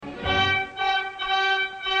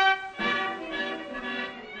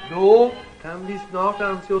Så kan vi snart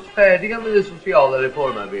anse oss färdiga med det sociala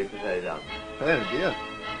reformarbetet här i landet. Färdiga?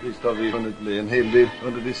 Visst har vi hunnit bli en hel del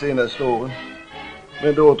under de senaste åren.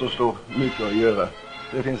 Men det återstår mycket att göra.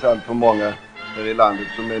 Det finns allt för många här i landet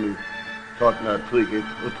som ännu saknar trygghet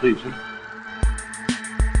och trivsel.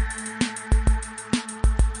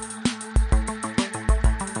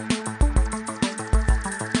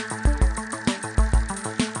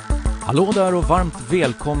 Hallå där och varmt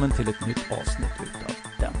välkommen till ett nytt avsnitt utav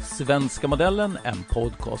Den svenska modellen, en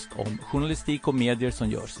podcast om journalistik och medier som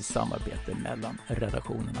görs i samarbete mellan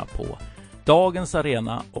redaktionerna på Dagens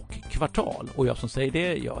Arena och Kvartal. Och jag som säger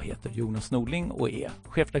det, jag heter Jonas Nordling och är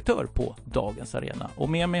chefredaktör på Dagens Arena. Och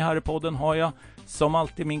med mig här i podden har jag som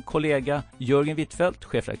alltid min kollega Jörgen Wittfeldt,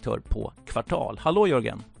 chefredaktör på Kvartal. Hallå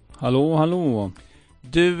Jörgen! Hallå, hallå!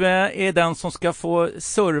 Du är den som ska få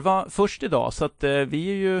serva först idag, så att vi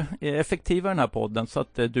är ju effektiva i den här podden, så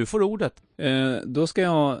att du får ordet. Då ska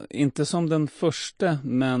jag inte som den första,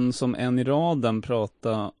 men som en i raden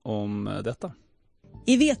prata om detta.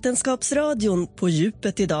 I Vetenskapsradion på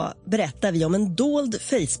djupet idag berättar vi om en dold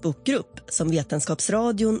Facebookgrupp som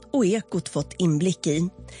Vetenskapsradion och Ekot fått inblick i.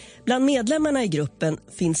 Bland medlemmarna i gruppen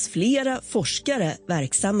finns flera forskare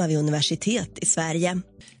verksamma vid universitet i Sverige.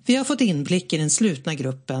 Vi har fått inblick i den slutna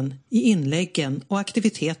gruppen, i inläggen och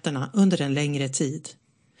aktiviteterna under en längre tid.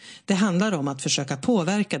 Det handlar om att försöka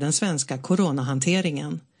påverka den svenska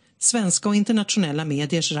coronahanteringen, svenska och internationella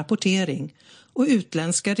mediers rapportering och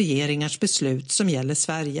utländska regeringars beslut som gäller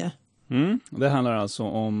Sverige. Det handlar alltså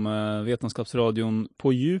om Vetenskapsradion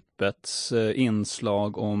på djupets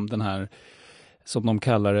inslag om den här, som de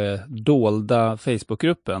kallar det, dolda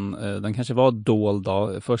Facebookgruppen. Den kanske var dold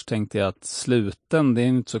då. Först tänkte jag att sluten, det är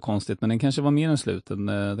inte så konstigt, men den kanske var mer än sluten.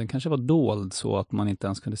 Den kanske var dold så att man inte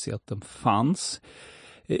ens kunde se att den fanns.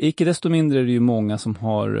 Icke desto mindre är det ju många som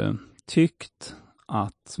har tyckt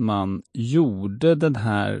att man gjorde det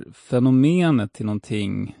här fenomenet till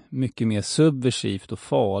någonting mycket mer subversivt och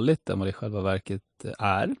farligt än vad det i själva verket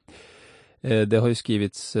är. Det har ju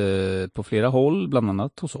skrivits på flera håll, bland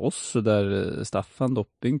annat hos oss, där Staffan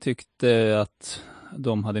Dopping tyckte att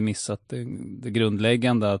de hade missat det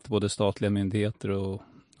grundläggande, att både statliga myndigheter och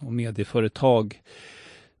medieföretag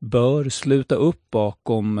bör sluta upp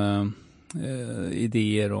bakom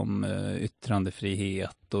idéer om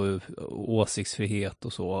yttrandefrihet och åsiktsfrihet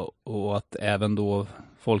och så, och att även då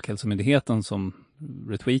Folkhälsomyndigheten som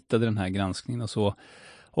retweetade den här granskningen och så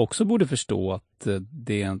också borde förstå att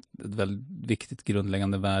det är ett väldigt viktigt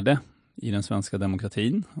grundläggande värde i den svenska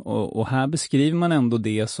demokratin. Och här beskriver man ändå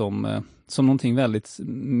det som någonting väldigt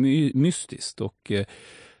mystiskt och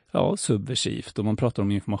subversivt. Och man pratar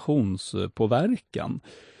om informationspåverkan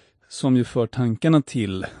som ju för tankarna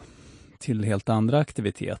till helt andra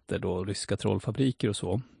aktiviteter, då ryska trollfabriker och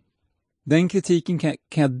så. Den kritiken kan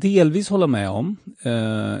jag delvis hålla med om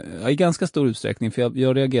i ganska stor utsträckning, för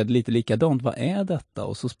jag reagerade lite likadant. Vad är detta?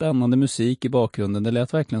 Och så spännande musik i bakgrunden. Det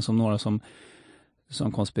lät verkligen som några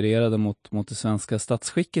som konspirerade mot det svenska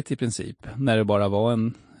statsskicket i princip. När det bara var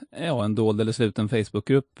en dold eller sluten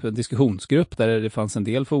Facebookgrupp, en diskussionsgrupp där det fanns en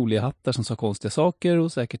del foliehattar som sa konstiga saker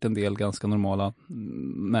och säkert en del ganska normala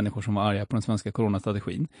människor som var arga på den svenska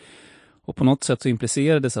coronastrategin. Och på något sätt så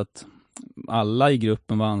implicerades att alla i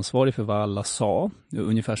gruppen var ansvariga för vad alla sa.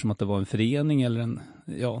 Ungefär som att det var en förening eller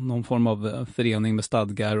någon form av förening med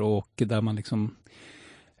stadgar och där man liksom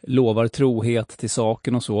lovar trohet till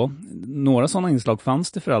saken och så. Några sådana inslag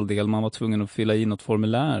fanns det för all del. Man var tvungen att fylla i något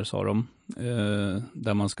formulär, sa de.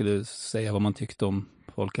 Där man skulle säga vad man tyckte om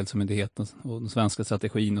Folkhälsomyndigheten och den svenska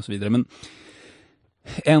strategin och så vidare. Men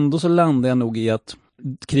ändå så landade jag nog i att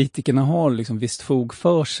kritikerna har liksom visst fog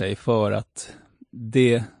för sig, för att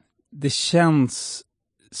det känns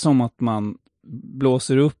som att man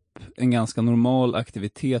blåser upp en ganska normal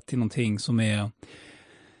aktivitet till någonting som är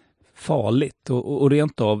farligt och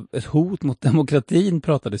rent av ett hot mot demokratin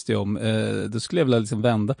pratades det om. Då skulle jag vilja liksom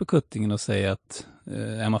vända på kuttingen och säga att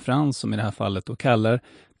Emma Frans, som i det här fallet då kallar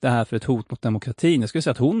det här för ett hot mot demokratin. Jag skulle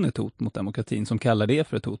säga att hon är ett hot mot demokratin som kallar det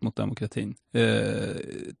för ett hot mot demokratin.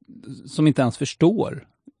 Som inte ens förstår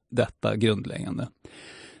detta grundläggande.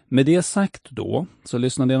 Med det sagt då så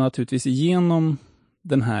lyssnade jag naturligtvis igenom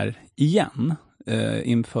den här igen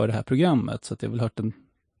inför det här programmet, så att jag har väl hört den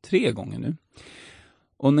 3 gånger nu.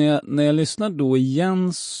 Och när jag lyssnar då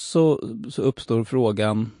igen så uppstår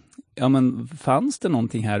frågan, men fanns det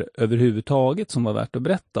någonting här överhuvudtaget som var värt att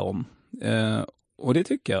berätta om? Och det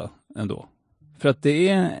tycker jag ändå. För att det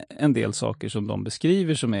är en del saker som de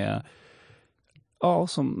beskriver som är,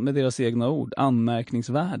 som med deras egna ord,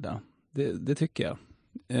 anmärkningsvärda. Det tycker jag.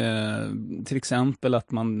 Till exempel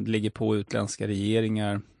att man ligger på utländska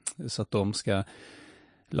regeringar så att de ska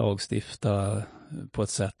lagstifta på ett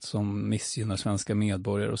sätt som missgynnar svenska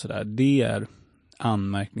medborgare och sådär. Det är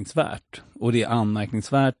anmärkningsvärt. Och det är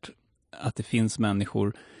anmärkningsvärt att det finns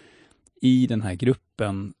människor i den här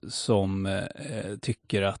gruppen som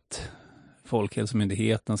tycker att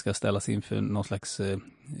Folkhälsomyndigheten ska ställas inför någon slags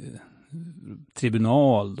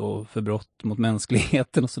tribunal då för brott mot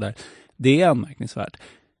mänskligheten och sådär. Det är anmärkningsvärt.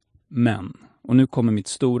 Men, och nu kommer mitt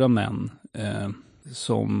stora men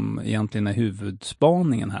som egentligen är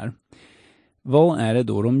huvudspaningen här. Vad är det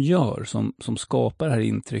då de gör som skapar det här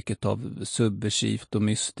intrycket av subversivt och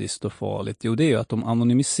mystiskt och farligt? Jo, det är ju att de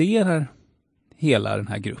anonymiserar hela den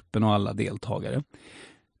här gruppen och alla deltagare.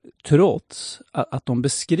 Trots att de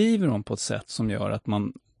beskriver dem på ett sätt som gör att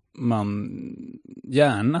man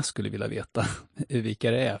gärna skulle vilja veta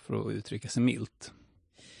vilka det är, för att uttrycka sig milt.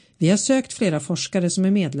 Vi har sökt flera forskare som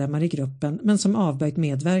är medlemmar i gruppen men som avböjt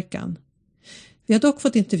medverkan. Vi har dock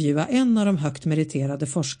fått intervjua en av de högt meriterade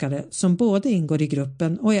forskare som både ingår i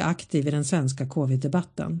gruppen och är aktiv i den svenska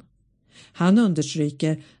covid-debatten. Han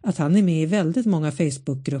understryker att han är med i väldigt många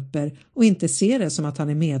Facebookgrupper och inte ser det som att han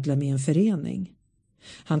är medlem i en förening.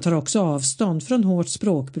 Han tar också avstånd från hårt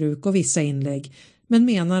språkbruk och vissa inlägg, men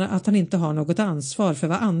menar att han inte har något ansvar för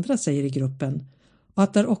vad andra säger i gruppen och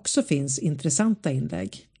att där också finns intressanta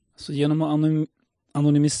inlägg. Så genom att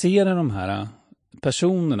anonymisera de här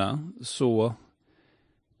personerna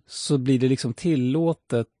så blir det liksom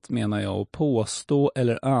tillåtet, menar jag, att påstå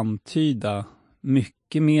eller antyda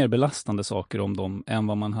mycket mer belastande saker om dem än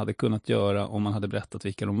vad man hade kunnat göra om man hade berättat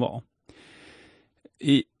vilka de var.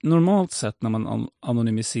 Normalt sett när man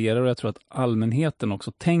anonymiserar, och jag tror att allmänheten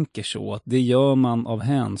också tänker så, att det gör man av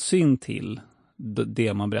hänsyn till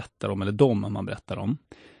det man berättar om, eller de man berättar om.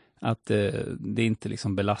 Att det är inte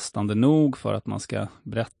liksom belastande nog för att man ska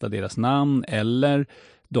berätta deras namn, eller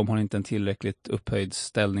de har inte en tillräckligt upphöjd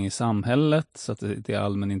ställning i samhället så att det är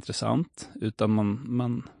allmän intressant, utan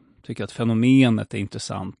man tycker att fenomenet är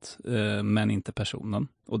intressant men inte personen,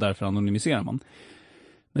 och därför anonymiserar man.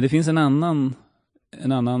 Men det finns en annan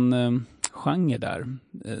genre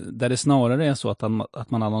där det snarare är så att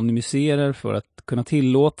man anonymiserar för att kunna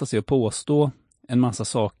tillåta sig att påstå en massa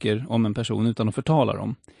saker om en person utan att förtala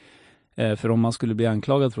dem. För om man skulle bli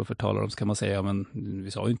anklagad för att förtala dem så kan man säga, men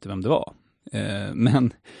vi sa ju inte vem det var.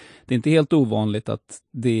 Men det är inte helt ovanligt att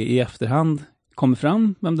det i efterhand kommer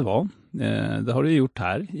fram vem det var. Det har det gjort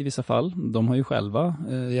här i vissa fall. De har ju själva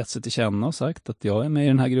gett sig till känna och sagt att jag är med i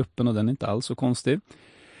den här gruppen och den är inte alls så konstig.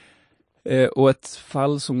 Och ett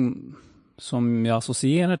fall som jag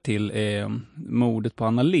associerar till är mordet på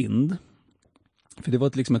Anna Lind. För det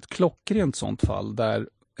var liksom ett klockrent sånt fall där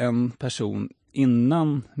en person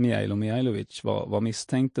innan Mijailo Mijailovic var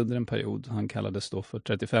misstänkt under en period. Han kallades då för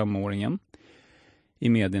 35-åringen i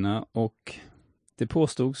medierna, och det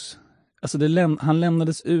påstods, alltså han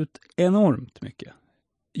lämnades ut enormt mycket.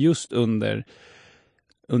 Just under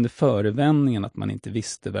förevändningen att man inte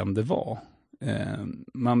visste vem det var.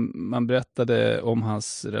 Man berättade om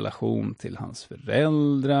hans relation till hans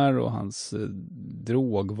föräldrar och hans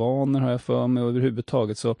drogvanor, har jag för mig, och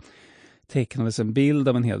överhuvudtaget så tecknades en bild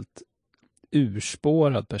av en helt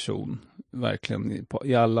urspårad person, verkligen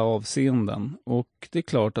i alla avseenden. Och det är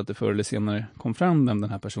klart att det förr eller senare kom fram vem den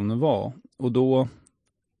här personen var, och då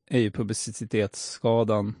är ju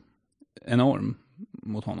publicitetsskadan enorm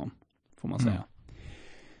mot honom, får man säga.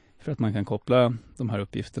 För att man kan koppla de här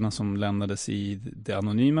uppgifterna som lämnades i det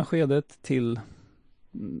anonyma skedet till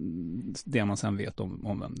det man sen vet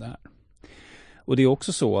om vem det är. Och det är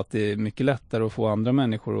också så att det är mycket lättare att få andra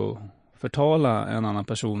människor att förtala en annan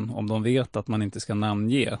person om de vet att man inte ska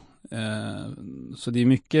namnge. Så det är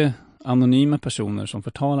mycket anonyma personer som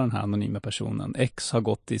förtalar den här anonyma personen. X har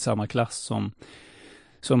gått i samma klass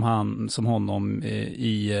som honom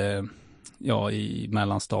i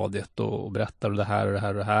mellanstadiet och berättar det här och det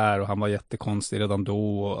här och det här, och han var jättekonstig redan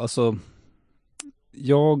då. Alltså,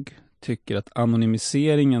 jag tycker att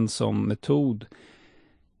anonymiseringen som metod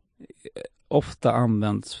ofta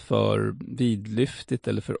används för vidlyftigt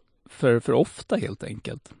eller för ofta, helt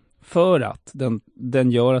enkelt. För att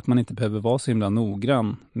den gör att man inte behöver vara så himla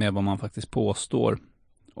noggrann med vad man faktiskt påstår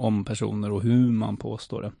om personer och hur man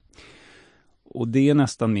påstår det. Och det är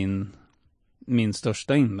nästan min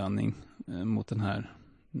största invändning mot den här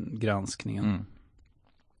granskningen.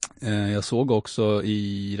 Jag såg också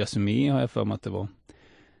i Resumé, har jag för mig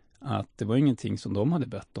att det var ingenting som de hade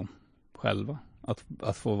bett om själva,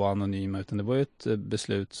 att få vara anonyma, utan det var ju ett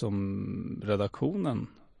beslut som redaktionen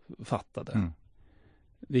fattade.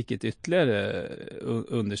 Vilket ytterligare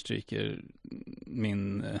understryker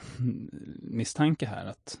min misstanke här,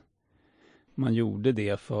 att man gjorde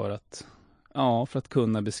det för att Ja, för att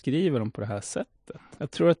kunna beskriva dem på det här sättet.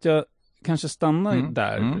 Jag tror att jag kanske stannar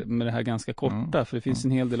där med det här ganska korta, för det finns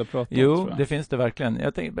en hel del att prata om. Jo, det finns det verkligen.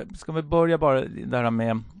 Jag tänkte, ska vi börja bara där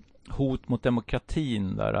med hot mot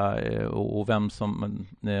demokratin där, och vem som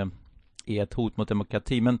är ett hot mot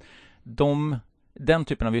demokrati. Men den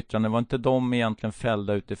typen av yttranden, var inte de egentligen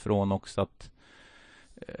fällda utifrån också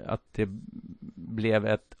att det blev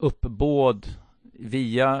ett uppbåd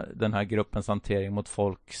via den här gruppens hantering mot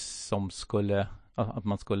folk som att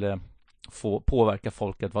man skulle få påverka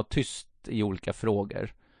folket att vara tyst i olika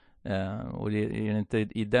frågor. Och det är inte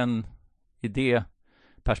i det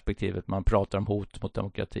perspektivet man pratar om hot mot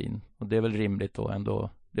demokratin. Och det är väl rimligt då ändå.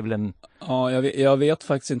 Det är väl Ja, jag vet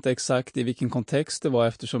faktiskt inte exakt i vilken kontext det var,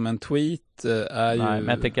 eftersom en tweet är ju... Nej, men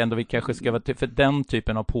jag tänker ändå vi kanske ska vara för den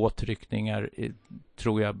typen av påtryckningar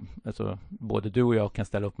tror jag, alltså, både du och jag kan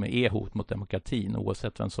ställa upp med hot mot demokratin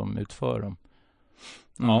oavsett vem som utför dem.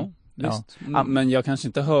 Ja, visst. Ja. Men jag kanske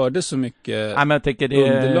inte hörde så mycket men jag tänker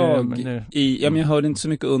underlag men jag hörde inte så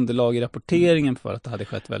mycket underlag i rapporteringen för att det hade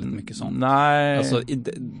skett väldigt mycket sånt. Nej. Alltså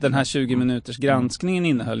den här 20 minuters granskningen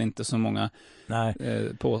innehöll inte så många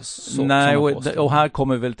och här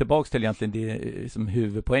kommer vi väl tillbaka till egentligen det som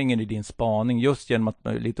huvudpoängen i din spaning. Just genom att det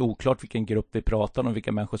är lite oklart vilken grupp vi pratar om,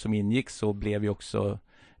 vilka människor som ingick, så blev ju också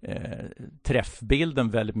träffbilden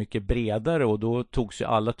väldigt mycket bredare, och då togs ju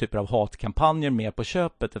alla typer av hatkampanjer med på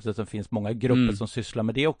köpet, eftersom det finns många grupper som sysslar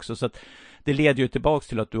med det också. Så att det leder ju tillbaka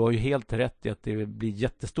till att du har ju helt rätt i att det blir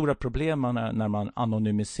jättestora problem när man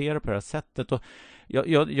anonymiserar på det här sättet. Och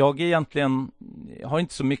jag egentligen har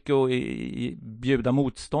inte så mycket att bjuda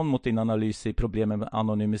motstånd mot din analys i problemen med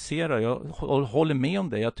anonymisera. Jag håller med om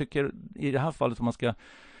det. Jag tycker i det här fallet om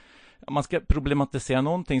man ska problematisera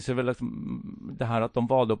någonting, så är väl liksom det här att de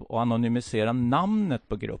valde att anonymisera namnet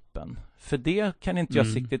på gruppen. För det kan inte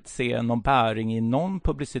jag riktigt se någon bäring i någon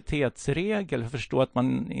publicitetsregel. Jag förstår att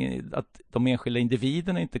de enskilda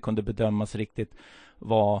individerna inte kunde bedömas riktigt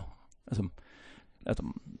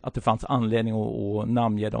att det fanns anledning att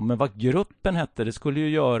namnge dem. Men vad gruppen hette, det skulle ju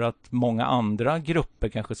göra att många andra grupper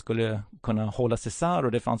kanske skulle kunna hållas isär,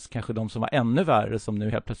 och det fanns kanske de som var ännu värre som nu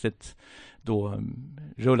helt plötsligt då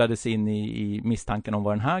rullades in i misstanken om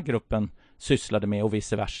vad den här gruppen sysslade med och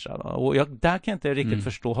vice versa. Och där kan jag inte riktigt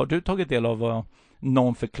förstå. Har du tagit del av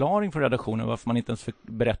någon förklaring från redaktionen varför man inte ens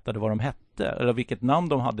berättade vad de hette eller vilket namn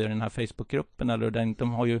de hade i den här Facebookgruppen, eller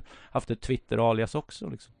de har ju haft ett Twitter-alias också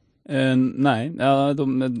liksom? Nej,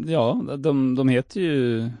 de heter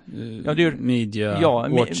ju Media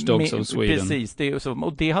Watchdogs of Sweden. Precis, det är så,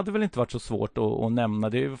 och det hade väl inte varit så svårt att nämna.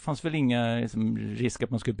 Det fanns väl inga risk att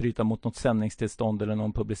man skulle bryta mot något sändningstillstånd eller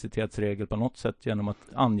någon publicitetsregel på något sätt genom att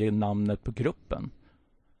ange namnet på gruppen.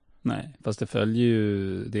 Nej, fast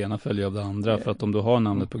det ena följer av det andra. För att om du har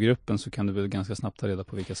namnet på gruppen så kan du väl ganska snabbt ta reda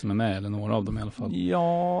på vilka som är med, eller några av dem i alla fall.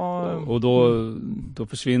 Ja. Och då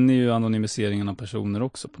försvinner ju anonymiseringen av personer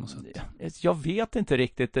också på något sätt. Jag vet inte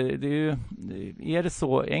riktigt. Är det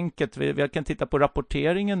så enkelt? Vi kan titta på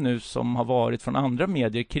rapporteringen nu som har varit från andra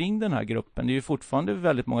medier kring den här gruppen. Det är ju fortfarande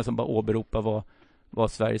väldigt många som bara åberopar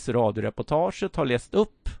vad Sveriges radioreportaget har läst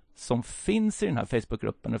upp som finns i den här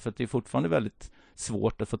Facebookgruppen, för att det är fortfarande väldigt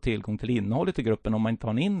svårt att få tillgång till innehållet i gruppen om man inte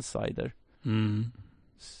har en insider.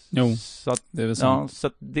 Jo, så att, det är väl sant.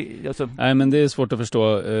 Ja, så att nej, men det är svårt att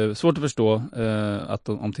förstå att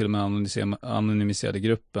om till och med anonymiserade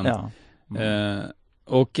gruppen. Ja.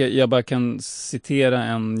 Och jag bara kan citera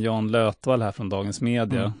en Jan Lötvall här från Dagens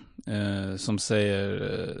Media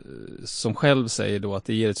som själv säger då att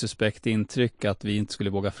det ger ett suspekt intryck att vi inte skulle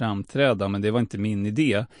våga framträda, men det var inte min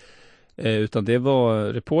idé. Utan det var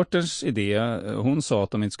reporterns idé. Hon sa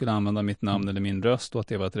att de inte skulle använda mitt namn eller min röst och att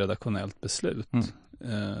det var ett redaktionellt beslut.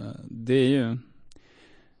 Det är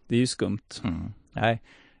ju skumt. Nej.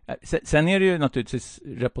 Sen är det ju naturligtvis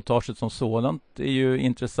reportaget som sådant. Det är ju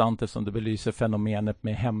intressant eftersom det belyser fenomenet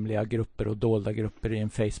med hemliga grupper och dolda grupper i en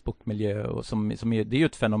Facebook-miljö. Och det är ju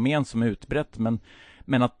ett fenomen som är utbrett.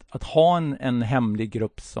 Men att ha en hemlig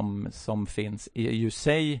grupp som finns är ju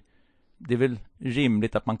sig. Det är väl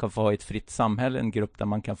rimligt att man kan få ha ett fritt samhälle, en grupp där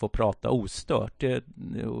man kan få prata ostört.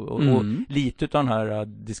 Och lite av den här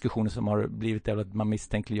diskussionen som har blivit är att man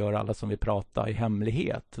misstänkliggör alla som vill prata i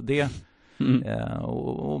hemlighet.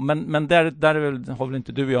 Men där har väl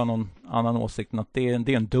inte du och jag någon annan åsikt än att det är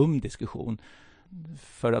en dum diskussion.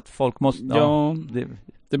 För att folk måste...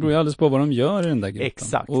 Det beror ju alldeles på vad de gör i den där gruppen.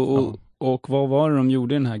 Exakt. Och vad var det de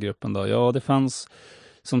gjorde i den här gruppen då? Ja, det fanns...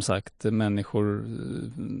 som sagt, människor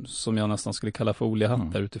som jag nästan skulle kalla för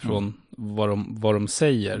oliehattar utifrån vad de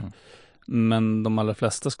säger. Men de allra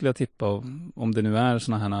flesta skulle jag tippa, om det nu är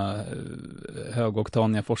såna här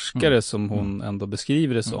högoktaniga forskare som hon ändå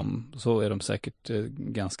beskriver det som, så är de säkert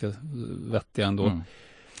ganska vettiga ändå.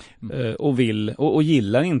 Och vill och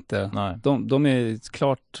gillar inte. De är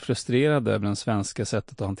klart frustrerade över den svenska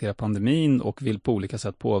sättet att hantera pandemin och vill på olika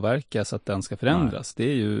sätt påverka så att den ska förändras.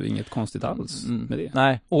 Det är ju inget konstigt alls med det.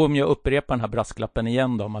 Nej, och om jag upprepar den här brasklappen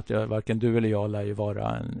igen då, om att varken du eller jag lär ju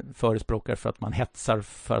vara en förespråkare för att man hetsar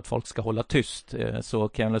för att folk ska hålla tyst, så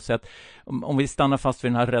kan jag väl säga att om vi stannar fast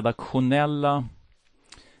vid den här redaktionella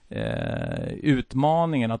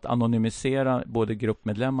utmaningen att anonymisera både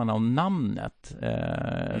gruppmedlemmarna och namnet.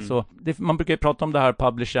 Så man brukar ju prata om det här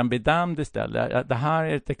publish and be damned istället. Det här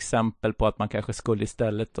är ett exempel på att man kanske skulle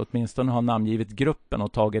istället åtminstone ha namngivit gruppen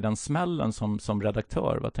och tagit den smällen som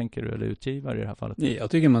redaktör. Vad tänker du, eller utgivare i det här fallet? Jag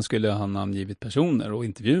tycker man skulle ha namngivit personer och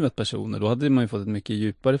intervjuat personer. Då hade man ju fått ett mycket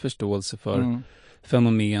djupare förståelse för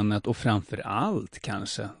fenomenet, och framför allt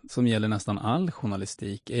kanske, som gäller nästan all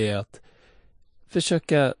journalistik, är att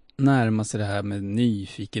försöka närma sig det här med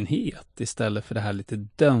nyfikenhet istället för det här lite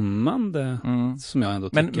dömande som jag ändå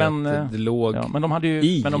tycker att det låg men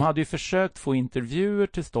de hade ju försökt få intervjuer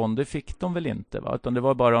till stånd. Det fick de väl inte, va? Utan det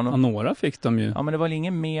var bara några fick de ju. Ja, men det var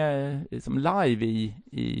ingen med som live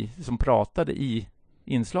i som pratade i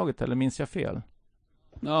inslaget, eller minns jag fel?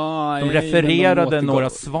 De refererade några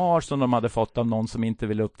svar som de hade fått av någon som inte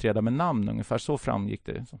ville uppträda med namn, ungefär så framgick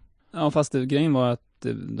det. Ja, fast grejen var att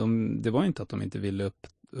det var inte att de inte ville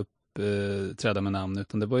uppträda med namn,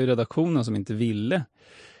 utan det var ju redaktionen som inte ville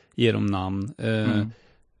ge dem namn.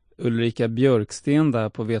 Ulrika Björksten där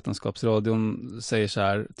på Vetenskapsradion säger så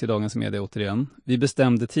här till Dagens Media återigen: vi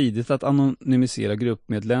bestämde tidigt att anonymisera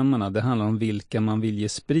gruppmedlemmarna. Det handlar om vilka man vill ge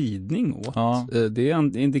spridning åt. Ja. Det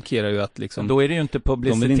indikerar ju att liksom, då är det ju inte då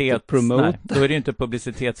är det inte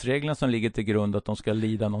publicitetsreglerna som ligger till grund att de ska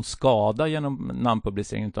lida någon skada genom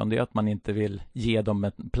namnpublicering, utan det är att man inte vill ge dem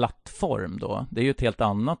en plattform då. Det är ju ett helt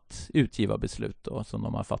annat utgivarbeslut då som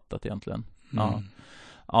de har fattat egentligen.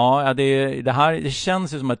 Ja, det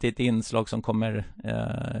känns ju som att det är ett inslag som kommer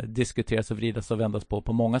diskuteras och vridas och vändas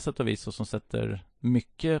på många sätt och vis, och som sätter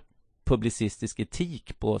mycket publicistisk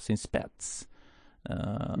etik på sin spets.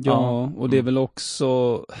 Och det är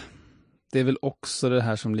väl också det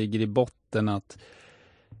här som ligger i botten, att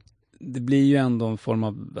det blir ju ändå en form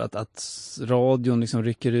av att radion liksom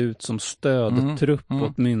rycker ut som stödtrupp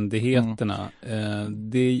åt myndigheterna.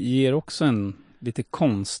 Det ger också en lite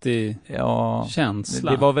konstig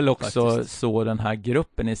känsla. Det var väl också faktiskt så den här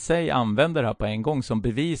gruppen i sig använder det här på en gång som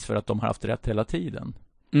bevis för att de har haft rätt hela tiden.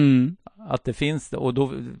 Att det finns, och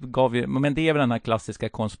då men det är väl den här klassiska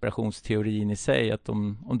konspirationsteorin i sig, att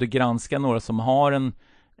om du granskar några som har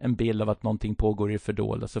en bild av att någonting pågår i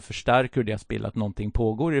fördolda, så förstärker deras bild att någonting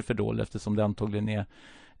pågår i fördolda, eftersom det antagligen är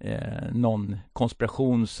någon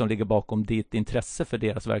konspiration som ligger bakom ditt intresse för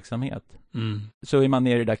deras verksamhet. Så är man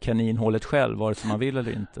nere i det där kaninhålet själv, vare sig man vill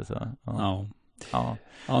eller inte. Så,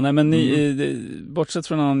 bortsett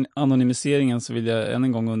från anonymiseringen så vill jag än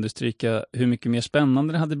en gång understryka hur mycket mer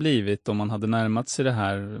spännande det hade blivit om man hade närmat sig det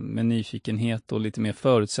här med nyfikenhet och lite mer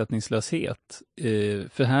förutsättningslöshet.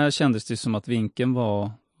 För här kändes det som att vinkeln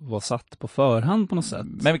var satt på förhand på något sätt.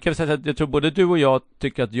 Men vi kan säga att jag tror både du och jag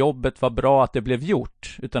tycker att jobbet var bra, att det blev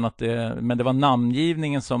gjort, men det var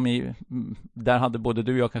namngivningen som där hade både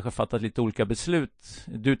du och jag kanske fattat lite olika beslut.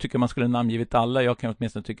 Du tycker man skulle namngivit alla, jag kan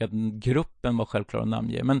åtminstone tycka att gruppen var självklar att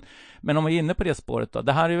namnge. Men om vi är inne på det spåret då,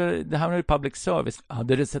 det här är ju public service.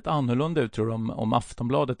 Hade det sett annorlunda ut, tror du, om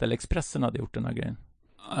Aftonbladet eller Expressen hade gjort den här grejen?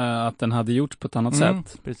 Att den hade gjort på ett annat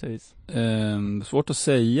sätt? Precis. Svårt att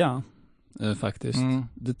säga. Faktiskt.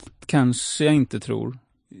 Det kanske jag inte tror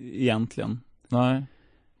egentligen. Nej.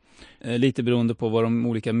 Lite beroende på vad de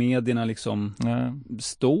olika medierna liksom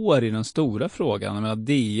står i den stora frågan. Jag menar,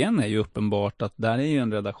 DN är ju uppenbart att där är ju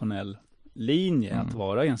en redaktionell linje att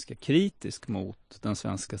vara ganska kritisk mot den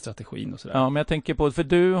svenska strategin och sådär. Ja, men jag tänker på, för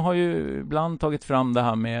du har ju ibland tagit fram det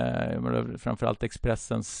här med framförallt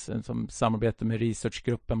Expressens som samarbete med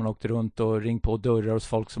researchgruppen. Man har åkt runt och ringt på dörrar hos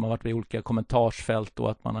folk som har varit vid olika kommentarsfält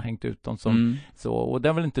och att man har hängt ut dem som så, och det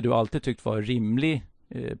har väl inte du alltid tyckt var rimlig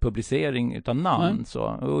publicering utan namn. Så.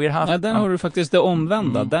 Och där har du faktiskt det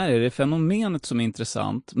omvända. Där är det fenomenet som är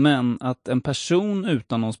intressant, men att en person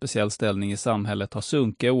utan någon speciell ställning i samhället har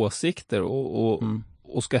sunkiga åsikter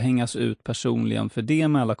och ska hängas ut personligen för det,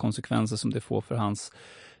 med alla konsekvenser som det får för hans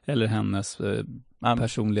eller hennes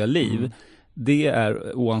personliga liv. Det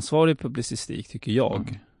är oansvarig publicistik, tycker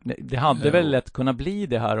jag. Det hade väl lätt kunnat bli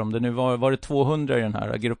det här om det nu var det 200 i den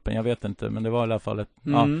här gruppen, jag vet inte, men det var i alla fall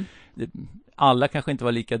alla kanske inte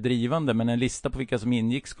var lika drivande, men en lista på vilka som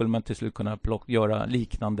ingick skulle man till slut kunna göra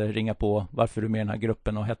liknande, ringa på varför du är med i den här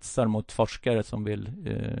gruppen och hetsar mot forskare som vill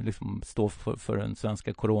liksom stå för den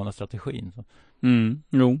svenska coronastrategin. Så.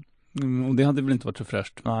 Jo. Och det hade väl inte varit så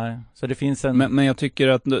fräscht. Nej, så det finns en... Men jag tycker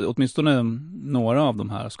att åtminstone några av de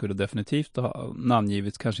här skulle definitivt ha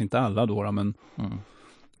namngivits, kanske inte alla då, men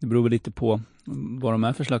det beror väl lite på vad de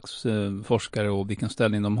är för slags forskare och vilken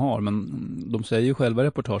ställning de har. Men de säger ju själva i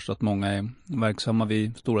reportage att många är verksamma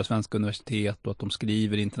vid stora svenska universitet och att de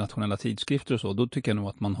skriver i internationella tidskrifter och så. Då tycker jag nog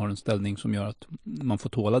att man har en ställning som gör att man får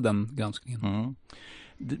tåla den granskningen.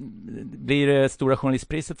 Blir det stora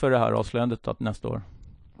journalistpriset för det här avslöjandet då, nästa år?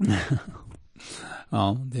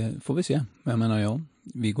 Ja, det får vi se. Men jag menar,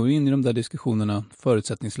 vi går in i de där diskussionerna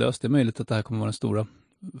förutsättningslöst. Det är möjligt att det här kommer vara den stora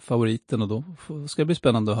favoriten och då ska det bli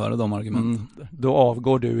spännande att höra de argumenten. Då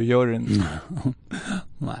avgår du ur juryn.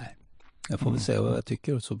 Nej, jag får väl säga vad jag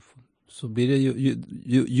tycker och så blir det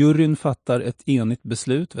juryn fattar ett enigt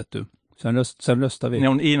beslut, vet du. Sen röstar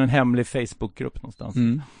vi. I en hemlig Facebookgrupp någonstans.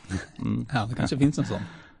 Ja, det kanske finns en sån.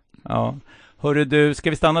 Ja. Hörru du, ska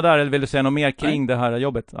vi stanna där eller vill du säga något mer kring det här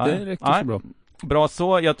jobbet? Det räcker så bra. Bra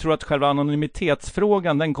så, jag tror att själva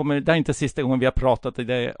anonymitetsfrågan, det är inte sista gången vi har pratat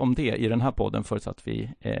om det i den här podden, förutsatt att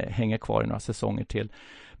vi hänger kvar i några säsonger till.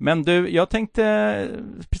 Men du, jag tänkte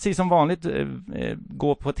precis som vanligt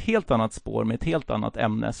gå på ett helt annat spår med ett helt annat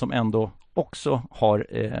ämne som ändå också har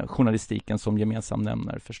journalistiken som gemensam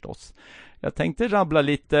nämnare förstås. Jag tänkte rabbla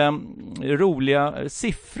lite roliga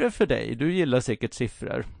siffror för dig. Du gillar säkert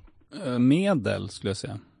siffror. Medel skulle jag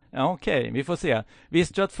säga. Ja, okej. Vi får se.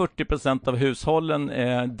 Visste du att 40% av hushållen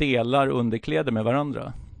delar underkläder med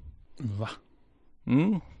varandra? Va?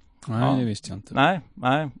 Nej, det visste jag inte.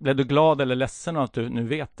 Nej. Blev du glad eller ledsen att du nu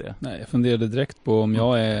vet det? Nej, jag funderade direkt på om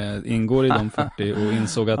jag ingår i de 40 och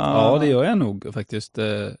insåg att det gör jag nog faktiskt.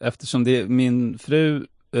 Eftersom det är min fru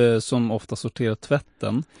som ofta sorterar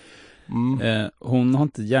tvätten. Hon har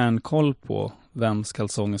inte järnkoll på vems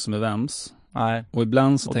kalsonger som är vems. Nej. Och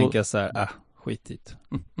ibland så tänker jag så här, skit hit.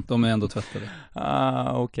 De är ändå tvättade.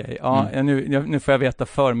 Okej. Ja, nu får jag veta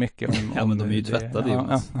för mycket om men de är ju tvättade,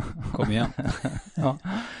 Jonas. Kom igen.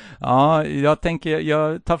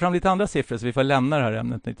 Jag tar fram lite andra siffror så vi får lämna det här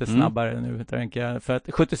ämnet lite snabbare nu, tänker jag. För att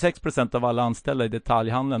 76% av alla anställda i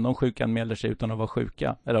detaljhandeln, de sjukanmäler sig utan att vara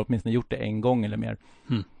sjuka. Eller åtminstone gjort det en gång eller mer.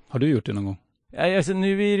 Har du gjort det någon gång? Alltså,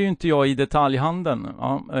 nu är det ju inte jag i detaljhandeln.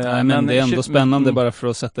 Nej, men det är ändå spännande bara för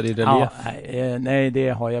att sätta det i relief. Nej, det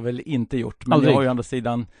har jag väl inte gjort. Men aldrig. Jag har ju å andra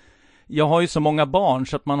sidan... Jag har ju så många barn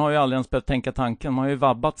så att man har ju aldrig ens börjat tänka tanken. Man har ju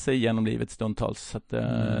vabbat sig genom livet stundtals. Så att,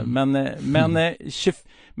 men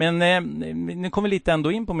nu kommer vi lite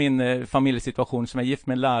ändå in på min familjesituation som är gift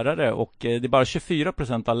med en lärare. Och det är bara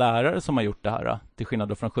 24% av lärare som har gjort det här. Till skillnad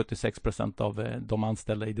då från 76% av de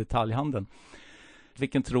anställda i detaljhandeln.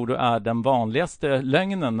 Vilken tror du är den vanligaste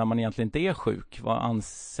lögnen när man egentligen inte är sjuk? Vad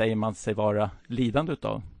anser man sig vara lidande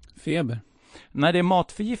utav? Feber. Nej, det är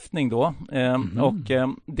matförgiftning då. Och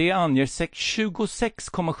det anger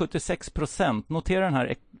 26,76%. Notera den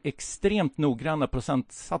här extremt noggranna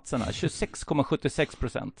procentsatserna.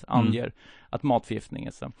 26,76% anger att matförgiftning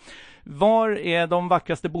är så. Var är de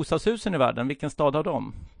vackraste bostadshusen i världen? Vilken stad har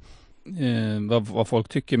de? Vad folk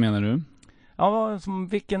tycker, menar du? Ja,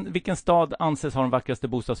 vilken stad anses ha de vackraste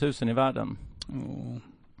bostadshusen i världen?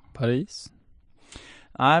 Paris?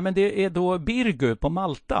 Nej, men det är då Birgu på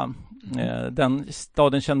Malta. Den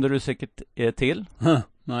staden kände du säkert till.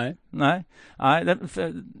 Nej.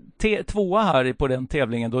 Tvåa här på den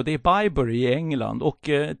tävlingen då, det är Bybury i England. Och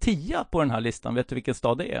 10 på den här listan, vet du vilken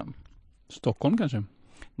stad det är? Stockholm kanske?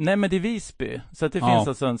 Nej, men det är Visby. Så att det finns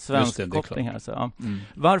alltså en svensk koppling här. Så,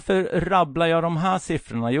 Varför rabblar jag de här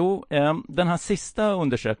siffrorna? Jo, den här sista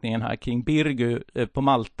undersökningen här kring Birgu på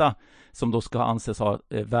Malta, som då ska anses ha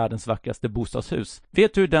världens vackraste bostadshus.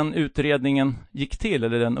 Vet du hur den utredningen gick till,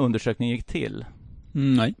 eller den undersökningen gick till?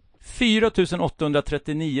 Nej. 4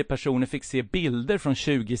 839 personer fick se bilder från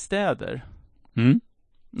 20 städer.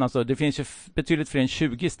 Alltså det finns ju betydligt fler än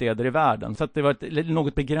 20 städer i världen. Så att det var ett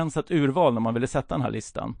något begränsat urval när man ville sätta den här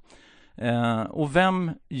listan. Och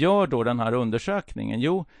vem gör då den här undersökningen?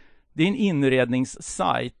 Jo, det är en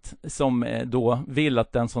inredningssajt som då vill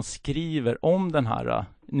att den som skriver om den här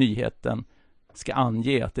nyheten ska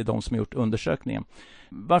ange att det är de som har gjort undersökningen.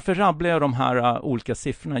 Varför rabblar jag de här olika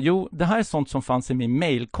siffrorna? Jo, det här är sånt som fanns i min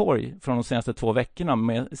mailkorg från de senaste 2 veckorna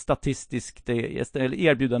med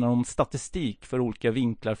erbjudanden om statistik för olika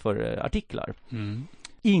vinklar för artiklar.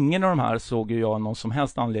 Ingen av de här såg ju jag någon som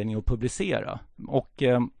helst anledning att publicera. Och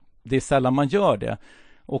det är sällan man gör det.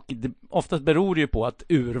 Och oftast beror det ju på att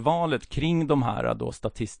urvalet kring de här då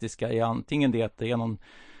statistiska är antingen det att det är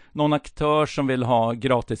någon aktör som vill ha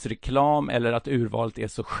gratis reklam, eller att urvalet är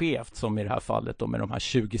så skevt som i det här fallet då med de här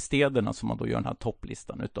 20 städerna som man då gör den här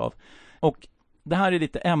topplistan utav. Och det här är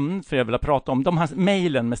lite ämnet för jag vill prata om. De här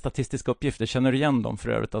mejlen med statistiska uppgifter, känner du igen dem för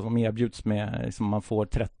övrigt? Att de erbjuds med, liksom man får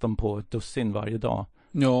 13 på ett dussin varje dag.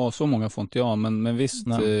 Ja, så många får inte jag, men visst,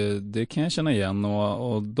 det kan jag känna igen.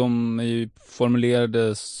 Och de är ju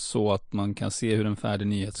formulerade så att man kan se hur en färdig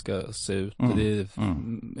nyhet ska se ut. Det är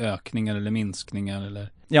ökningar eller minskningar. Eller...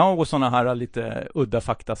 Ja, och sådana här lite udda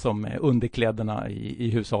fakta som underkläderna i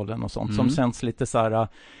hushållen och sånt. Som känns lite så här...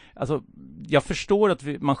 Alltså, jag förstår att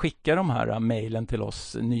man skickar de här mejlen till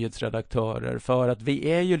oss nyhetsredaktörer för att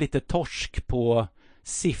vi är ju lite torsk på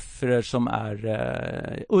siffror som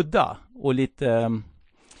är udda och lite...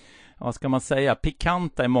 vad ska man säga,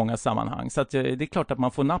 pikanta i många sammanhang. Så att det är klart att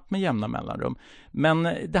man får napp med jämna mellanrum. Men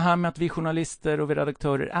det här med att vi journalister och vi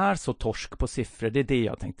redaktörer är så torsk på siffror, det är det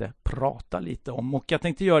jag tänkte prata lite om. Och jag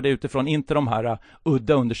tänkte göra det utifrån inte de här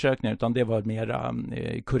udda undersökningarna, utan det var mera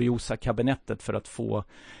kuriosa kabinettet för att få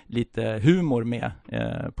lite humor med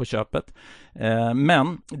på köpet.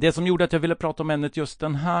 Men det som gjorde att jag ville prata om ämnet just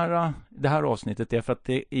det här avsnittet är för att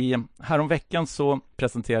häromveckan så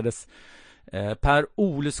presenterades Per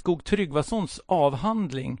Oleskog Tryggvasons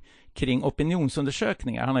avhandling kring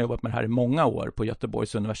opinionsundersökningar. Han har jobbat med det här i många år på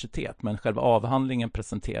Göteborgs universitet, men själva avhandlingen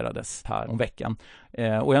presenterades här om veckan.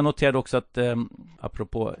 Och jag noterade också att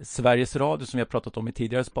apropå Sveriges Radio som vi har pratat om i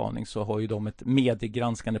tidigare spaning, så har ju de ett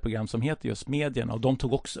mediegranskande program som heter just Medierna, och de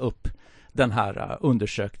tog också upp den här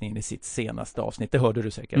undersökningen i sitt senaste avsnitt. Det hörde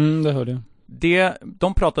du säkert. Det hörde jag. Det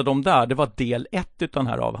de pratade om där, det var del 1 utav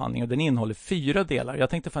den här avhandlingen, och den innehåller 4 delar. Jag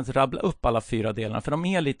tänkte faktiskt rabbla upp alla 4 delarna, för de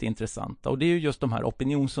är lite intressanta. Och det är ju just de här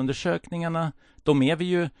opinionsundersökningarna, de är vi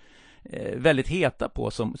ju väldigt heta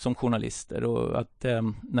på som journalister. Och att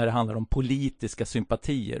när det handlar om politiska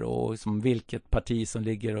sympatier och som vilket parti som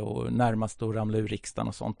ligger och närmast att ramla ur riksdagen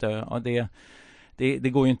och sånt. Det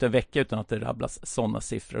går ju inte en vecka utan att det rabblas sådana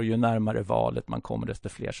siffror, och ju närmare valet man kommer desto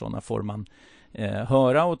fler sådana får man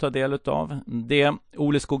höra och ta del av. Det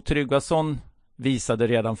Oleskog Tryggvason visade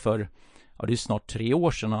redan för, det är snart 3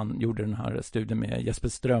 år sedan han gjorde den här studien med Jesper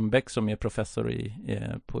Strömbäck som är professor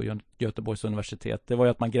på Göteborgs universitet. Det var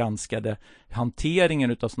ju att man granskade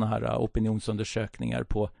hanteringen av såna här opinionsundersökningar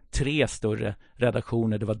på 3 större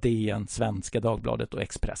redaktioner. Det var DN, Svenska Dagbladet och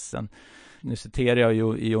Expressen. Nu citerar jag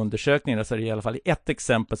ju i undersökningen, så är det i alla fall i ett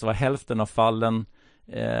exempel så var hälften av fallen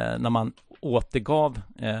när man återgav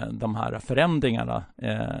de här förändringarna,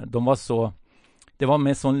 det var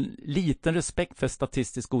med sån liten respekt för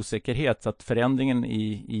statistisk osäkerhet så att förändringen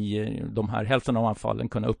i de här hälften av fallen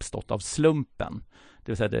kunde uppstått av slumpen.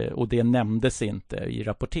 Det vill säga och det nämndes inte i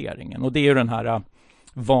rapporteringen. Och det är ju den här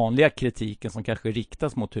vanliga kritiken som kanske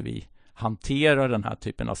riktas mot hur vi hanterar den här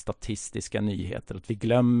typen av statistiska nyheter. Att vi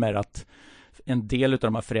glömmer att en del av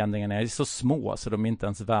de här förändringarna är så små så de är inte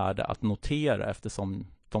ens värda att notera, eftersom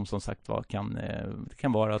de som sagt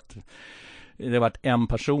kan vara att det har varit en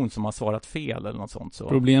person som har svarat fel eller något sånt. Så.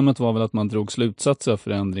 Problemet var väl att man drog slutsatser av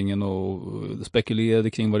förändringen och spekulerade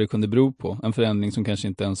kring vad det kunde bero på. En förändring som kanske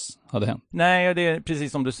inte ens hade hänt. Nej, det är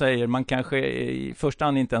precis som du säger. Man kanske i första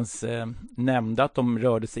hand inte ens nämnde att de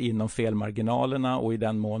rörde sig inom felmarginalerna, och i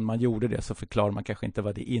den mån man gjorde det så förklarar man kanske inte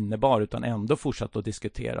vad det innebar, utan ändå fortsatte att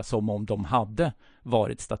diskutera som om de hade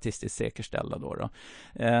varit statistiskt säkerställda då.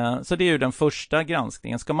 Så det är ju den första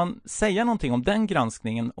granskningen. Ska man säga någonting om den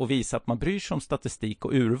granskningen och visa att man bryr sig om statistik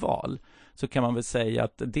och urval, så kan man väl säga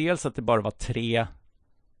att dels att det bara var 3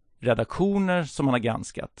 redaktioner som man har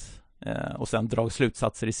granskat och sen dragit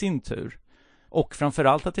slutsatser i sin tur. Och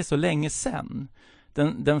framförallt att det är så länge sedan.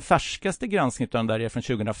 Den färskaste granskningen där är från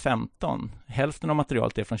 2015. Hälften av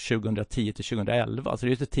materialet är från 2010 till 2011, så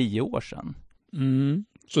det är ju 10 år sedan.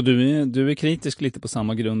 Så du är kritisk lite på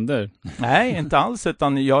samma grunder? Nej, inte alls,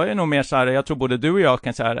 utan jag är nog mer så här, jag tror både du och jag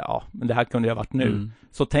kan säga, ja, men det här kunde ju ha varit nu.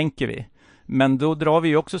 Så tänker vi. Men då drar vi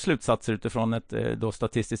ju också slutsatser utifrån ett då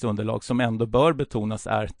statistiskt underlag som ändå bör betonas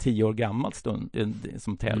är 10 år gammalt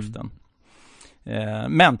som till hälften.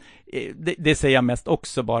 Men det säger jag mest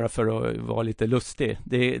också bara för att vara lite lustig.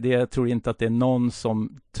 Jag tror inte att det är någon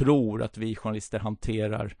som tror att vi journalister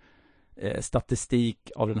hanterar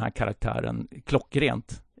statistik av den här karaktären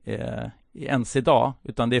klockrent ens idag,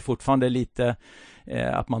 utan det är fortfarande lite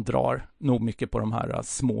att man drar nog mycket på de här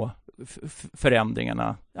små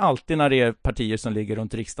förändringarna. Alltid när det är partier som ligger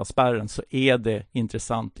runt riksdagsspärren så är det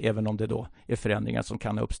intressant, även om det då är förändringar som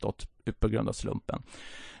kan ha uppstått på grund av slumpen.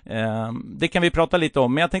 Det kan vi prata lite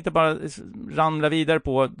om, men jag tänkte bara ramla vidare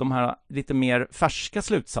på de här lite mer färska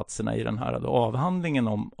slutsatserna i den här då, avhandlingen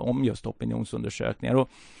om just opinionsundersökningar. Och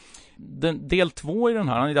del 2 i den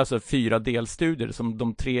här, är alltså 4 delstudier, som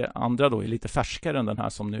de 3 andra då är lite färskare än den här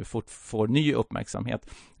som nu får ny uppmärksamhet.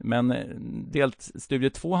 Men delstudie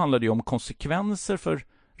 2 handlade ju om konsekvenser för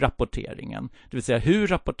rapporteringen. Det vill säga, hur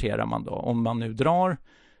rapporterar man då om man nu drar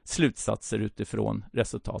slutsatser utifrån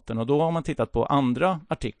resultaten? Och då har man tittat på andra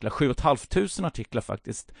artiklar, 7 500 artiklar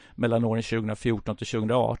faktiskt, mellan åren 2014 till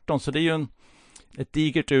 2018. Så det är ju ett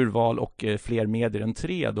digert urval och fler medier än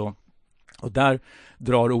 3 då. Och där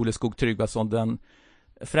drar Ole Skog Tryggvason den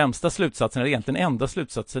främsta slutsatsen, eller egentligen enda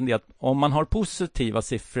slutsatsen, är att om man har positiva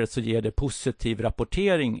siffror så ger det positiv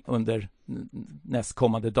rapportering under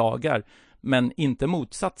nästkommande dagar, men inte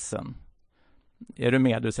motsatsen. Är du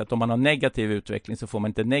med? Du säger att om man har negativ utveckling så får man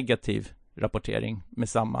inte negativ rapportering med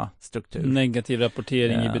samma struktur. Negativ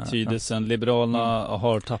rapportering i betydelsen Liberalerna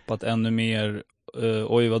har tappat ännu mer.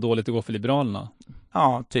 Oj, vad dåligt det går för Liberalerna.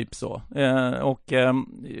 Ja, typ så.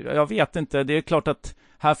 Jag vet inte. Det är klart att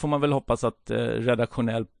här får man väl hoppas att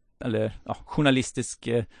redaktionell eller journalistisk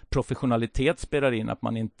professionalitet spelar in, att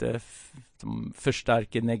man inte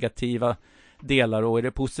förstärker negativa delar, och är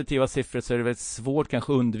det positiva siffror så är det väl svårt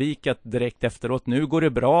kanske undvika att direkt efteråt, nu går det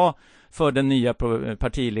bra för den nya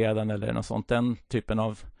partiledaren eller något sånt. Den typen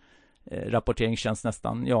av rapportering känns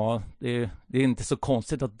nästan, det är inte så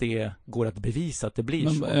konstigt att det går att bevisa att det blir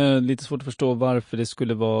så. Lite svårt att förstå varför det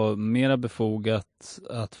skulle vara mera befogat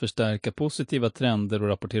att förstärka positiva trender och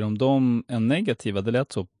rapportera om dem än negativa. Det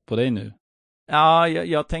lät så på dig nu. Ja,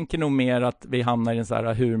 jag tänker nog mer att vi hamnar i en så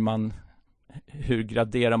här hur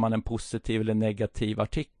graderar man en positiv eller negativ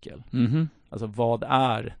artikel? Mm-hmm. Alltså vad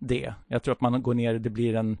är det? Jag tror att man går ner, det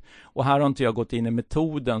blir och här har inte jag gått in i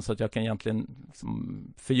metoden så att jag kan egentligen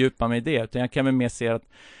fördjupa mig i det, utan jag kan väl mer se att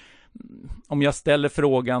om jag ställer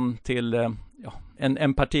frågan till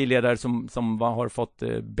en partiledare som har fått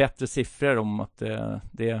bättre siffror om att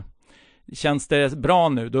det känns det bra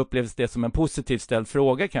nu, då upplevs det som en positivt ställd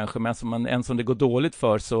fråga kanske, men som det går dåligt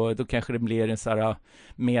för, så då kanske det blir en så här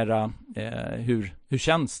mera hur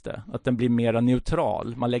känns det? Att den blir mera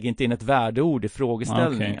neutral. Man lägger inte in ett värdeord i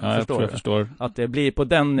frågeställningen. Okay. Jag förstår. Att det blir på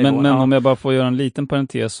den nivån. Men om jag bara får göra en liten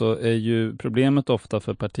parentes, så är ju problemet ofta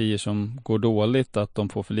för partier som går dåligt att de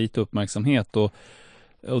får för lite uppmärksamhet, och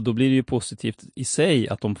då blir det ju positivt i sig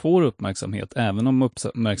att de får uppmärksamhet, även om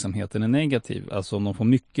uppmärksamheten är negativ. Alltså om de får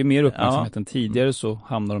mycket mer uppmärksamhet än tidigare, så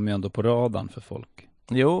hamnar de ju ändå på radarn för folk.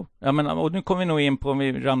 Jo, och nu kommer vi nog in på, om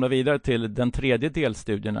vi ramlar vidare till den 3:e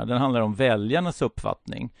delstudien. Den handlar om väljarnas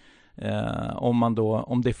uppfattning.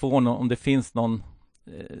 Om det finns någon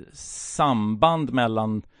samband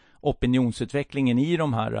mellan opinionsutvecklingen i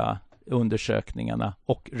de här undersökningarna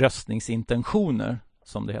och röstningsintentioner,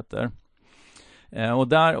 som det heter. Och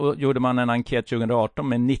där gjorde man en enkät 2018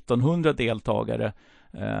 med 1900 deltagare,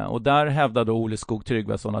 och där hävdade Ole Skog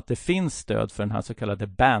Tryggvason att det finns stöd för den här så kallade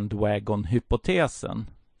bandwagon-hypotesen.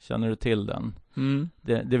 Känner du till den? Mm.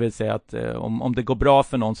 Det vill säga att om det går bra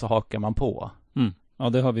för någon så hakar man på. Mm. Ja,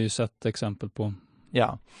 det har vi ju sett exempel på.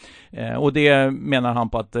 Ja, och det menar han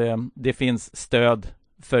på att det finns stöd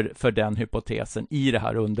för den hypotesen i det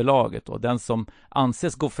här underlaget. Och den som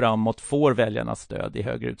anses gå framåt får väljarnas stöd i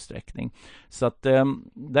högre utsträckning. Så att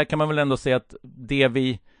där kan man väl ändå säga att det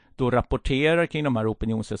vi då rapporterar kring de här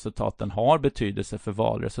opinionsresultaten har betydelse för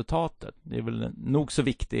valresultatet. Det är väl en nog så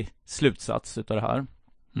viktig slutsats utav det här.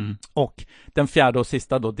 Mm. Och den 4:e och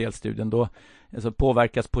sista då delstudien, då alltså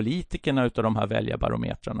påverkas politikerna utav de här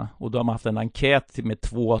väljarbarometrarna, och då har man haft en enkät med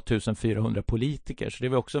 2400 politiker, så det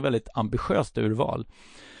var också väldigt ambitiöst urval.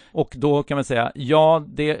 Och då kan man säga,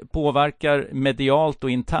 det påverkar medialt och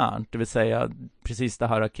internt, det vill säga precis det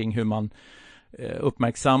här kring hur man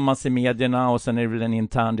uppmärksammas i medierna, och sen är det väl en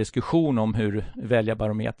intern diskussion om hur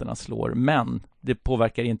väljarbarometrarna slår, men det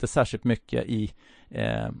påverkar inte särskilt mycket i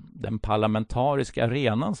den parlamentariska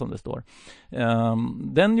arenan, som det står.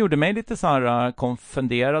 Den gjorde mig lite så här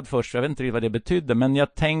konfunderad först. Jag vet inte vad det betydde, men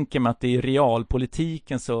jag tänker mig att i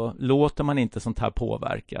realpolitiken så låter man inte sånt här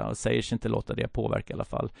påverka, och säger sig inte låta det påverka i alla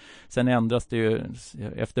fall. Sen ändras det ju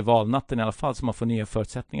efter valnatten i alla fall, så man får nya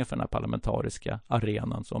förutsättningar för den här parlamentariska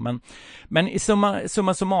arenan. Så. Men i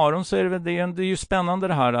summa summarum så är det ju spännande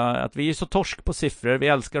det här att vi är så torsk på siffror. Vi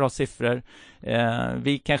älskar att ha siffror.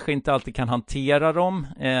 Vi kanske inte alltid kan hantera dem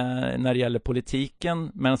när det gäller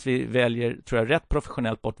politiken, medan vi väljer, tror jag, rätt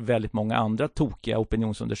professionellt bort väldigt många andra tokiga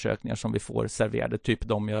opinionsundersökningar som vi får serverade, typ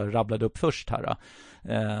de jag rabblade upp först här.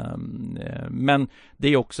 Men det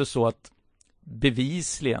är också så att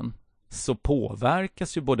bevisligen så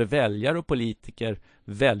påverkas ju både väljare och politiker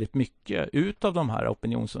väldigt mycket utav de här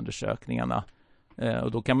opinionsundersökningarna.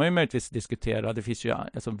 Och då kan man ju möjligtvis diskutera, det finns ju,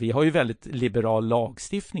 alltså, vi har ju väldigt liberal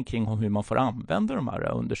lagstiftning kring hur man får använda de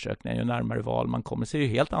här undersökningarna. Ju närmare val man kommer, ser ju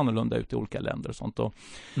helt annorlunda ut i olika länder och sånt. Och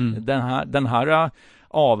den här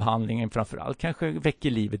avhandlingen framförallt kanske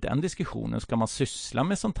väcker liv i den diskussionen. Ska man syssla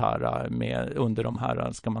med sånt här under de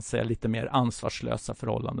här, ska man säga, lite mer ansvarslösa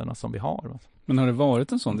förhållandena som vi har? Men har det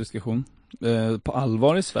varit en sån diskussion på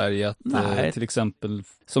allvar i Sverige att till exempel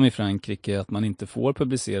som i Frankrike att man inte får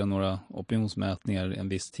publicera några opinionsmätningar en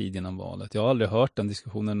viss tid innan valet? Jag har aldrig hört den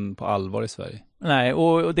diskussionen på allvar i Sverige. Nej,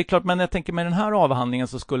 och det är klart, men jag tänker med den här avhandlingen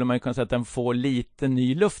så skulle man ju kunna säga att den får lite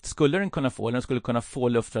ny luft. Skulle den kunna få, den skulle kunna få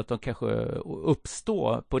luft för att de kanske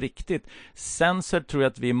uppstå på riktigt. Sen så tror jag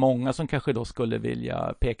att vi är många som kanske då skulle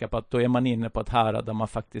vilja peka på att då är man inne på ett härad där man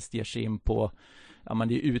faktiskt ger sig in på, ja, man,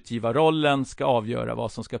 det är utgivarrollen ska avgöra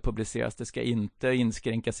vad som ska publiceras. Det ska inte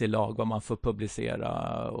inskränkas i lag vad man får publicera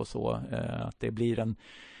och så. Att det blir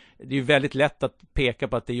det är ju väldigt lätt att peka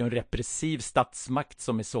på att det är en repressiv statsmakt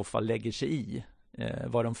som i så fall lägger sig i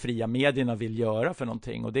vad de fria medierna vill göra för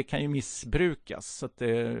någonting. Och det kan ju missbrukas. Så att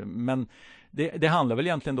men det handlar väl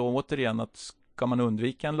egentligen då återigen att ska man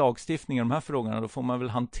undvika en lagstiftning i de här frågorna, då får man väl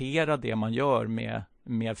hantera det man gör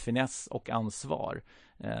med finess och ansvar.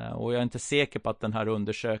 Och jag är inte säker på att den här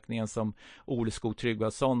undersökningen som Ole Skog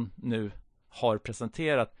Tryggvason nu har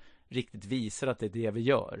presenterat riktigt visar att det är det vi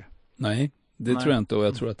gör. Nej, det tror jag inte, och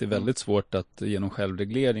jag tror att det är väldigt svårt att genom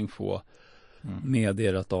självreglering få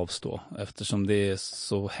medier att avstå, eftersom det är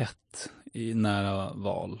så hett i nära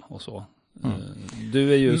val och så.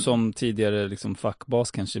 Du är ju som tidigare liksom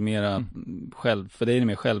fackbas kanske mera för dig är det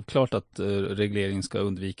mer självklart att reglering ska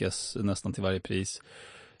undvikas nästan till varje pris.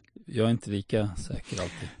 Jag är inte lika säker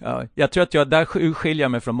alltid. Ja, jag tror att jag där skiljer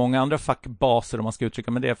mig från många andra fackbaser, om man ska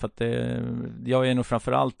uttrycka med det, för att jag är nog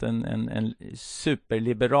framförallt en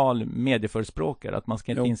superliberal medieförespråkare, att man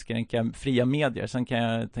ska inte inskränka fria medier. Sen kan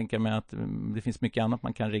jag tänka mig att det finns mycket annat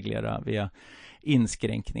man kan reglera via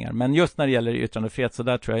inskränkningar. Men just när det gäller yttrandefrihet, så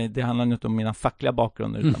där tror jag, det handlar inte om mina fackliga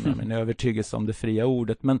bakgrunder utan om min övertygelse om det fria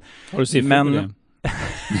ordet. Men, har du siffror på det?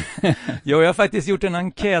 Jo, jag har faktiskt gjort en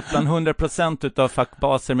enkät bland 100% utav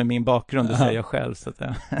fackbaser med min bakgrund, det säger jag själv. Så att,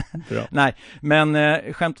 bra. Nej, men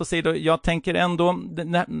skämt åsido, jag tänker ändå,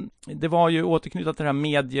 det var ju återknutet till det här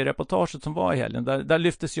mediereportaget som var i helgen. Där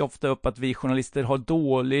lyftes ju ofta upp att vi journalister har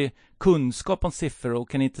dålig kunskap om siffror och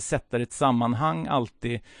kan inte sätta det i ett sammanhang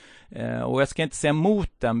alltid. Och jag ska inte säga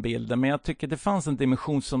emot den bilden, men jag tycker det fanns en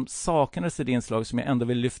dimension som saknades i det inslag som jag ändå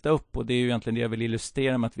vill lyfta upp, och det är ju egentligen det jag vill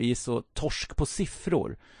illustrera med att vi är så torsk på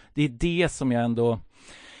siffror. Det är det som jag ändå,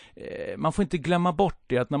 man får inte glömma bort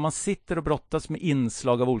det, att när man sitter och brottas med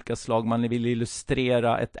inslag av olika slag, man vill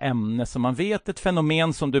illustrera ett ämne som man vet, ett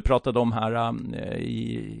fenomen som du pratade om här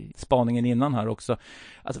i spaningen innan här också.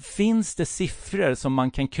 Alltså, finns det siffror som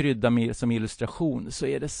man kan krydda med som illustration, så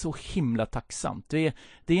är det så himla tacksamt. Det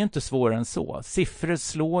är inte svårare än så. Siffror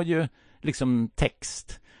slår ju liksom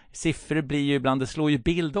text. Siffror blir ju ibland, det slår ju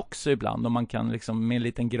bild också ibland, om man kan liksom med en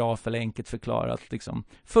liten graf eller enkelt förklara att liksom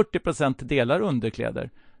 40% delar underkläder.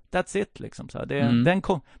 That's it liksom. Så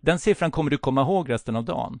den siffran kommer du komma ihåg resten av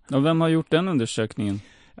dagen. Och vem har gjort den undersökningen?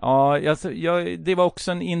 Ja, det var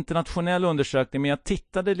också en internationell undersökning, men jag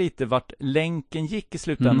tittade lite vart länken gick i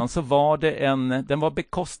slutändan. Så var det den var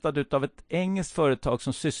bekostad av ett engelskt företag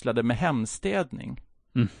som sysslade med hemstädning.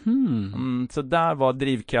 Så där var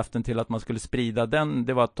drivkraften till att man skulle sprida den.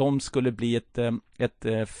 Det var att de skulle bli ett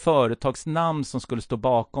företagsnamn som skulle stå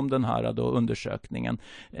bakom den här då undersökningen.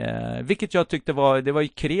 Vilket jag tyckte det var ju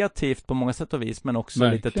kreativt på många sätt och vis, men också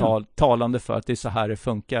lite talande för att det är så här det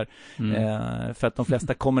funkar. För att de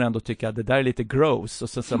flesta kommer ändå tycka att det där är lite gross, och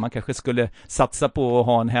så man kanske skulle satsa på att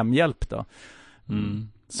ha en hemhjälp då.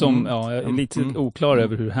 Jag är lite oklar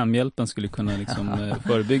över hur hemhjälpen skulle kunna liksom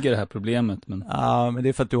förebygga det här problemet. Men... Ja, men det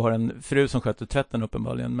är för att du har en fru som sköter tvätten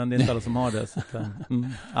uppenbarligen, men det är inte alla som har det. Så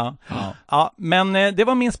att, men det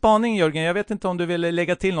var min spaning, Jörgen. Jag vet inte om du vill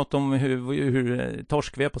lägga till något om hur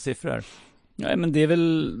torsk vi är på siffror. Nej, men det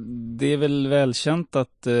är väl välkänt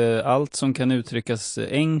att allt som kan uttryckas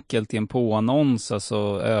enkelt i en påannons,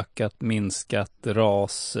 alltså ökat, minskat,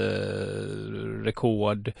 ras,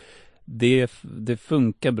 rekord, det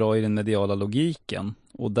funkar bra i den mediala logiken.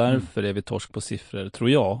 och därför är vi torsk på siffror, tror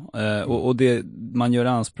jag. Och det, man gör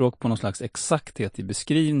anspråk på någon slags exakthet i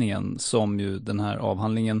beskrivningen som ju den här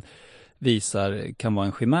avhandlingen visar kan vara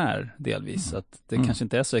en chimär delvis. Att det kanske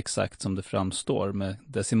inte är så exakt som det framstår med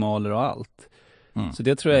decimaler och allt. Så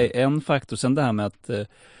det tror jag är en faktor. Sen det här med att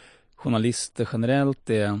journalister generellt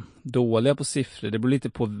är dåliga på siffror. Det beror lite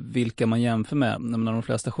på vilka man jämför med. Men de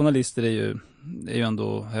flesta journalister är ju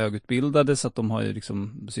ändå högutbildade, så att de har ju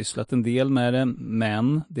liksom sysslat en del med det.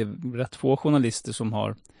 Men det är rätt få journalister som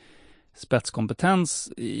har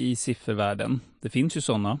spetskompetens i siffervärlden. Det finns ju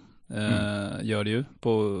sådana. Gör det ju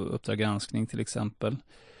på Uppdrag granskning till exempel.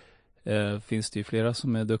 Finns det ju flera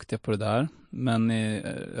som är duktiga på det där. Men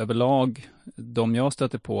överlag, de jag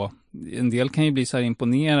stöter på, en del kan ju bli så här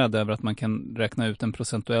imponerade över att man kan räkna ut en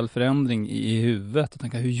procentuell förändring i huvudet och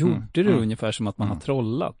tänka, hur gjorde du? Ungefär som att man har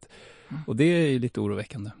trollat. Och det är ju lite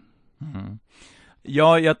oroväckande.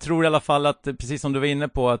 Ja, jag tror i alla fall att, precis som du var inne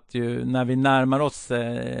på, att när vi närmar oss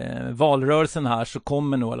valrörelsen här, så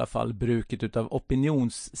kommer nog i alla fall bruket utav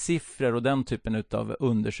opinionssiffror och den typen utav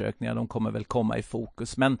undersökningar, de kommer väl komma i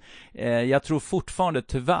fokus. Men jag tror fortfarande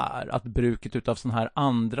tyvärr att bruket utav sån här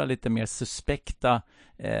andra lite mer suspekta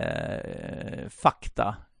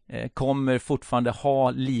fakta kommer fortfarande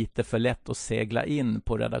ha lite för lätt att segla in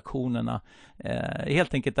på redaktionerna.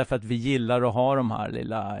 Helt enkelt därför att vi gillar att ha de här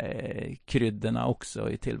lilla kryddorna också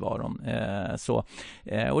i tillvaron.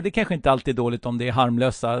 Och det kanske inte alltid är dåligt om det är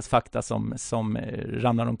harmlösa fakta som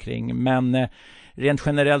ramlar omkring. Men rent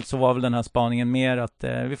generellt så var väl den här spaningen mer att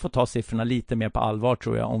vi får ta siffrorna lite mer på allvar,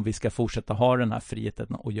 tror jag, om vi ska fortsätta ha den här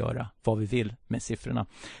friheten och göra vad vi vill med siffrorna.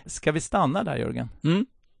 Ska vi stanna där, Jörgen?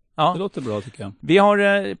 Ja. Det låter bra, tycker jag. Vi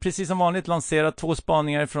har precis som vanligt lanserat 2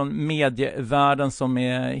 spaningar från medievärlden som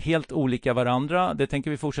är helt olika varandra. Det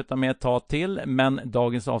tänker vi fortsätta med ett tag till, men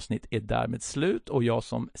dagens avsnitt är därmed slut, och jag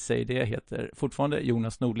som säger det heter fortfarande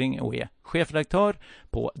Jonas Nordling och är chefredaktör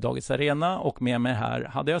på Dagens Arena, och med mig här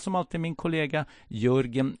hade jag som alltid min kollega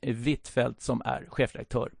Jörgen Wittfeldt som är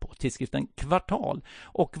chefredaktör på tidskriften Kvartal.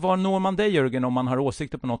 Och var når man dig, Jörgen, om man har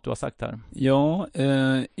åsikter på något du har sagt här? Ja,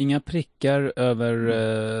 inga prickar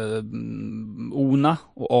över Ona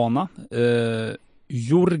och Ana.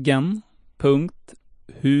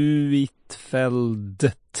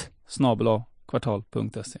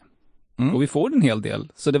 Jorgen.huitfeldt@kvartal.se. Och vi får en hel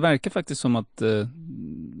del. Så det verkar faktiskt som att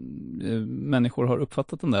människor har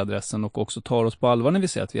uppfattat den där adressen och också tar oss på allvar när vi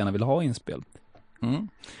säger att vi gärna vill ha inspel.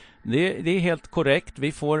 Det är helt korrekt.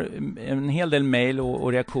 Vi får en hel del mejl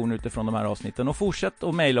och reaktioner utifrån de här avsnitten. Och fortsätt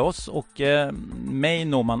att mejla oss. Och mejl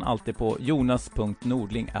når man alltid på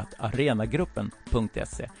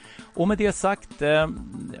jonas.nordling@arenagruppen.se. Och med det sagt,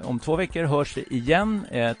 om 2 veckor hörs vi igen.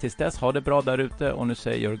 Tills dess, ha det bra där ute. Och nu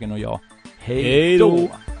säger Jörgen och jag, hej då!